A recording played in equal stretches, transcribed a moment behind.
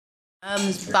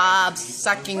Bob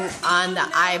sucking on the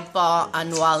eyeball on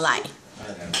walleye.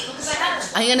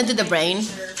 Are you gonna do the brain?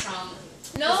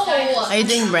 No. Are you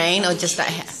doing brain or just that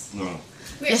head? No.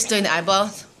 Just doing the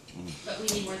eyeballs? But we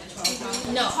need more than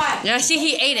 12. No. Yeah, see,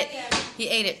 he ate it. He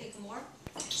ate it.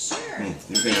 Sure.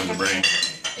 You can have the brain.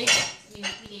 We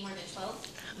need more than 12?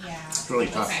 Yeah. It's really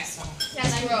tough. Okay, so.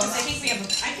 Yes, I wrote. I think we have.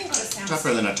 I can go to Sam's.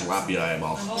 Tougher than a tilapia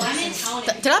eyeball. Oh, I'm in town.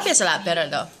 Tilapia's a lot better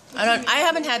though. I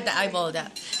haven't had the eyeball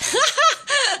that.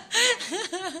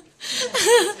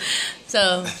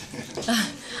 So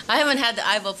I haven't had the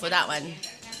eyeball for that one.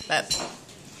 But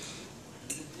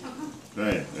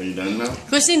Right, are you done now?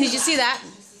 Christine, did you see that?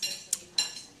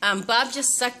 Bob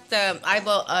just sucked the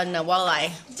eyeball on the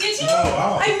walleye. Did you?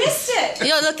 I missed it.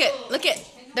 Yo, look it.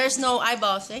 There's no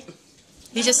eyeball, see?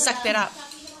 He just sucked it up.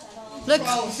 Look.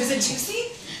 Was it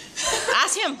juicy?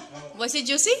 Ask him. Was it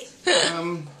juicy?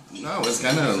 No, it's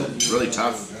kind of really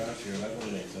tough.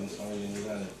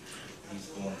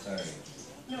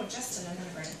 No, Justin, I'm gonna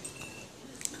burn it.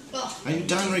 Are you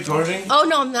done recording? Oh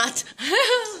no, I'm not.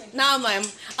 Now I'm.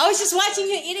 I was just watching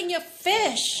you eating your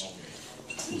fish.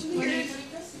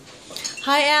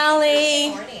 Hi, Allie.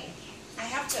 Morning. I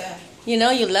have to You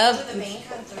know you love. go to the bank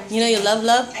on Thursday. You know you love.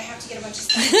 I have to get a bunch of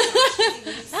stuff.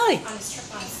 He Allie. leaves on his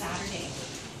trip on Saturday.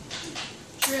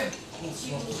 True.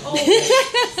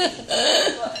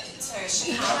 Sorry,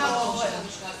 Chicago.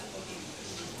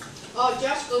 Oh,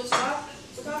 Jeff, go stop.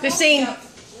 Christine,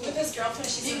 With his girlfriend,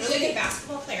 she's a really good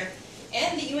basketball player.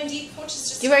 And the UND coach is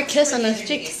just. give her a kiss on the the other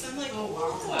cheek. day, so I'm like,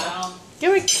 Wow.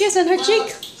 Give her a kiss on her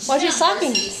cheek while she's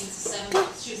talking.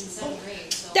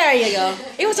 There you go.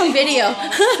 It was on video.